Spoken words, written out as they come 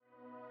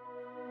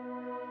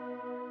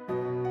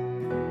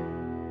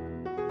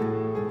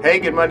Hey,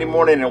 good Monday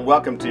morning and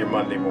welcome to your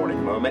Monday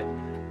Morning Moment.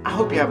 I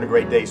hope you're having a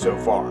great day so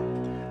far.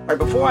 All right,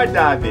 before I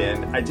dive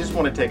in, I just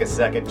want to take a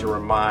second to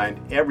remind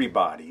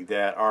everybody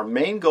that our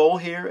main goal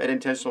here at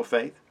Intentional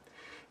Faith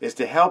is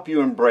to help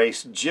you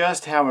embrace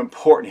just how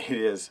important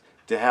it is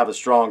to have a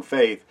strong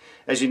faith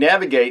as you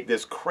navigate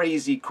this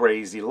crazy,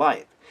 crazy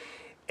life.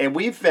 And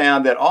we've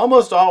found that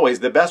almost always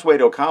the best way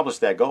to accomplish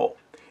that goal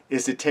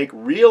is to take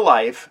real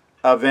life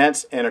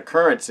events and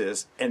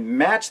occurrences and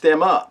match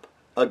them up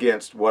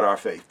against what our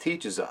faith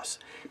teaches us.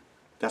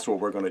 That's what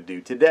we're going to do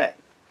today.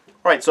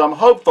 All right, so I'm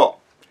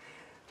hopeful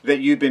that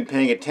you've been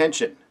paying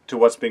attention to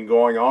what's been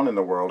going on in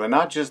the world, and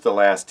not just the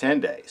last 10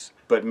 days,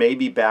 but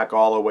maybe back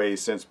all the way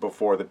since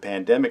before the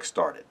pandemic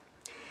started.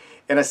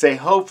 And I say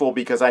hopeful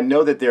because I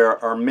know that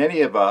there are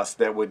many of us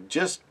that would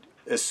just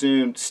as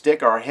soon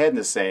stick our head in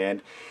the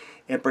sand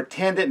and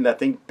pretend that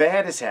nothing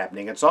bad is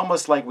happening. It's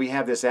almost like we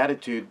have this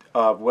attitude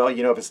of, well,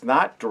 if it's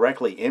not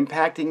directly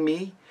impacting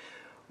me,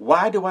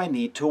 why do I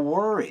need to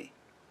worry?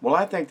 Well,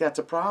 I think that's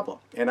a problem.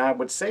 And I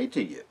would say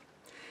to you,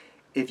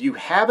 if you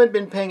haven't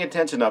been paying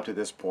attention up to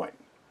this point,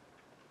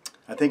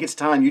 I think it's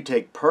time you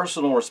take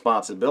personal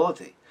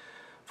responsibility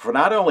for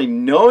not only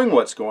knowing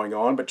what's going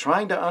on, but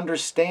trying to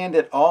understand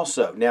it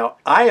also. Now,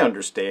 I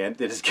understand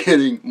that it's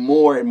getting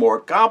more and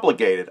more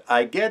complicated.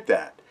 I get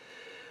that.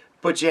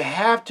 But you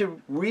have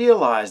to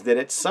realize that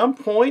at some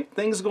point,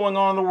 things going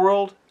on in the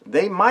world,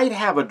 they might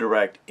have a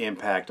direct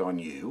impact on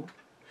you.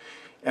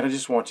 And I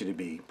just want you to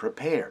be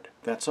prepared.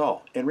 That's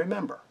all. And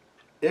remember,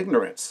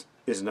 ignorance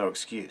is no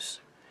excuse.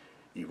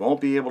 You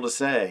won't be able to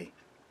say,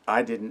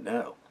 I didn't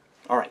know.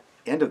 All right,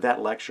 end of that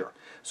lecture.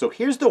 So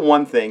here's the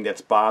one thing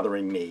that's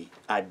bothering me.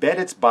 I bet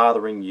it's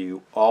bothering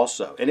you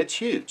also. And it's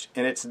huge.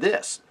 And it's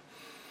this.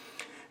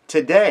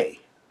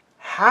 Today,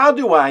 how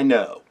do I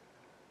know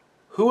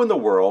who in the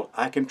world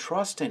I can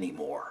trust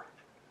anymore?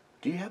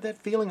 Do you have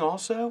that feeling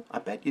also? I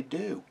bet you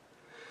do.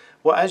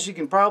 Well, as you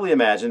can probably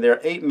imagine, there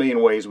are 8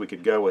 million ways we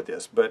could go with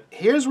this, but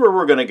here's where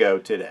we're going to go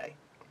today.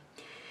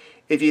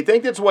 If you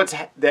think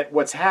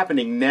what's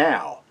happening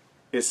now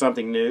is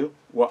something new,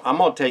 well, I'm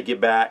going to take you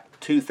back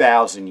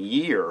 2,000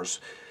 years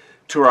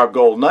to our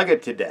gold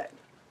nugget today,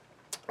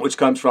 which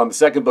comes from the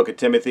second book of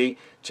Timothy,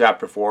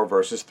 chapter 4,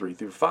 verses 3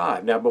 through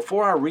 5. Now,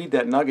 before I read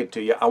that nugget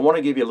to you, I want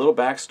to give you a little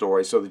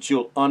backstory so that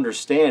you'll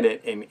understand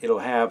it and it'll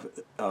have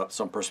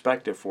some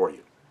perspective for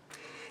you.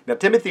 Now,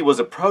 Timothy was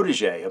a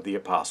protege of the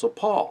Apostle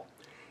Paul.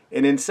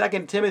 And in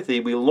 2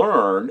 Timothy, we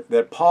learn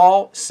that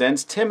Paul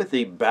sends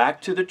Timothy back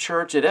to the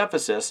church at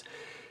Ephesus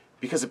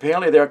because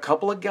apparently there are a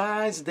couple of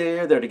guys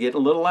there that are getting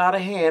a little out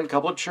of hand, a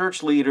couple of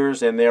church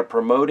leaders, and they're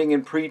promoting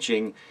and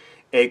preaching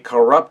a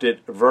corrupted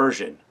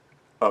version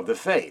of the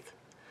faith.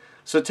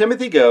 So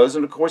Timothy goes,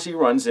 and of course he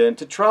runs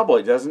into trouble.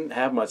 He doesn't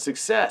have much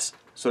success.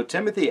 So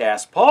Timothy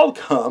asks Paul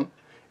to come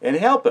and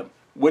help him,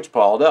 which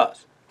Paul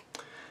does.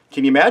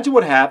 Can you imagine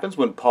what happens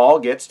when Paul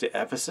gets to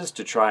Ephesus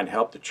to try and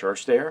help the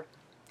church there?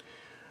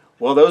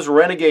 Well, those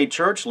renegade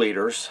church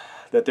leaders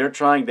that they're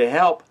trying to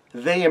help,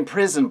 they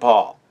imprison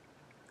Paul.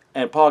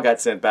 And Paul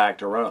got sent back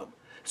to Rome.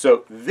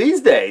 So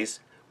these days,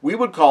 we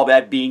would call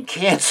that being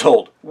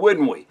canceled,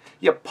 wouldn't we?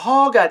 Yeah,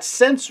 Paul got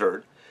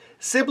censored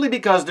simply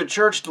because the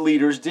church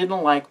leaders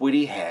didn't like what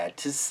he had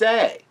to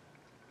say.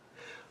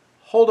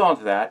 Hold on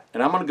to that,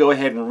 and I'm going to go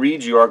ahead and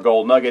read you our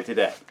gold nugget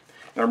today.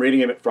 And I'm reading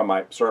it from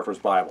my Surfer's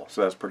Bible,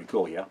 so that's pretty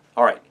cool, yeah?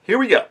 All right, here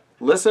we go.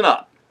 Listen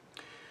up.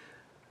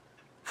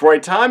 For a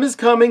time is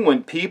coming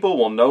when people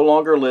will no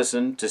longer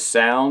listen to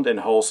sound and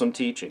wholesome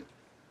teaching.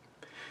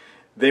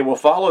 They will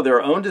follow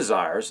their own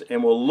desires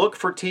and will look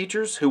for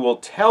teachers who will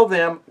tell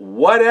them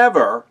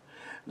whatever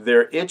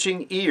their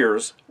itching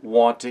ears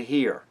want to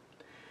hear.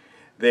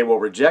 They will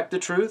reject the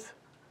truth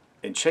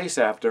and chase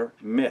after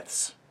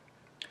myths.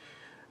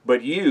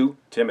 But you,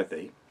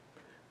 Timothy,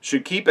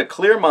 should keep a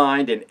clear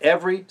mind in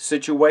every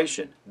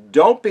situation.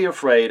 Don't be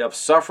afraid of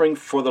suffering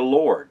for the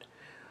Lord.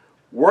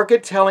 Work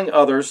at telling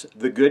others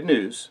the good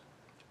news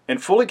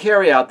and fully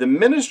carry out the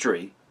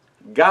ministry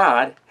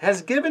God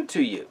has given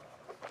to you.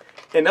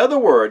 In other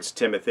words,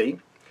 Timothy,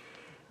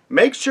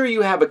 make sure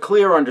you have a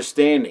clear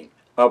understanding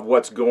of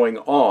what's going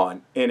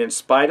on, and in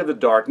spite of the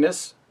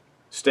darkness,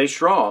 stay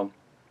strong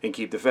and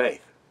keep the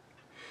faith.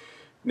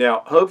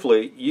 Now,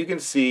 hopefully, you can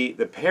see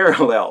the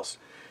parallels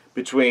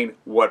between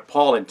what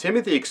Paul and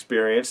Timothy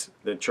experienced,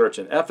 the church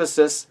in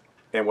Ephesus,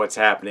 and what's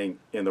happening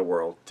in the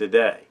world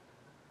today.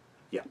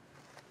 Yeah.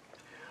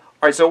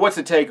 All right, so what's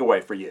the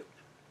takeaway for you?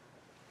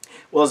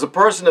 Well, as a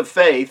person of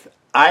faith,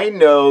 I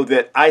know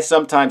that I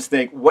sometimes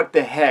think, what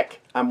the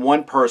heck? I'm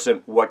one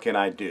person, what can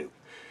I do?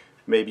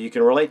 Maybe you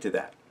can relate to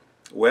that.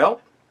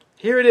 Well,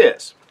 here it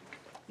is.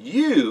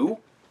 You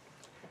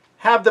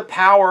have the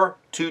power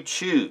to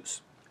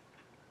choose.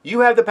 You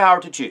have the power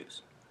to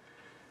choose.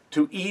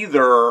 To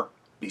either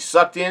be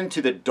sucked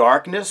into the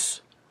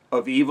darkness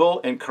of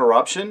evil and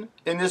corruption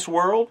in this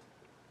world,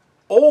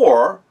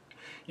 or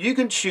you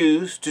can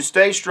choose to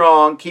stay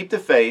strong, keep the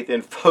faith,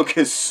 and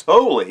focus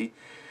solely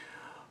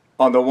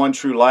on the one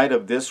true light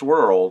of this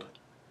world,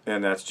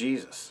 and that's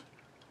Jesus.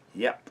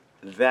 Yep,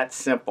 that's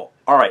simple.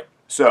 All right,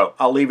 So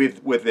I'll leave you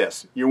with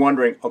this. You're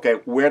wondering, okay,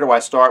 where do I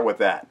start with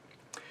that?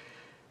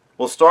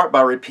 We'll start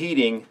by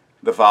repeating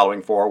the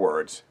following 4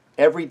 words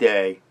every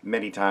day,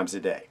 many times a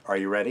day. Are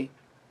you ready?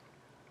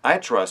 I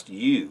trust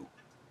you,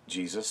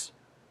 Jesus.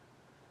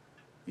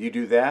 You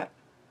do that,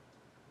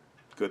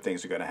 good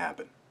things are going to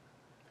happen.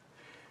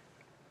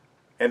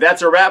 And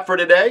that's a wrap for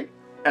today.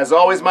 As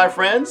always, my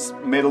friends,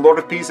 may the Lord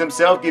of peace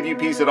himself give you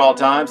peace at all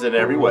times and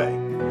in every way.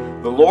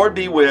 The Lord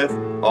be with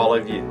all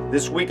of you.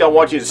 This week I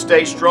want you to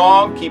stay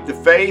strong, keep the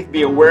faith,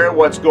 be aware of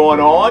what's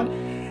going on,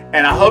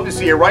 and I hope to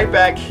see you right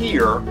back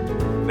here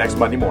next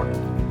Monday morning.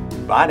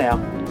 Bye now.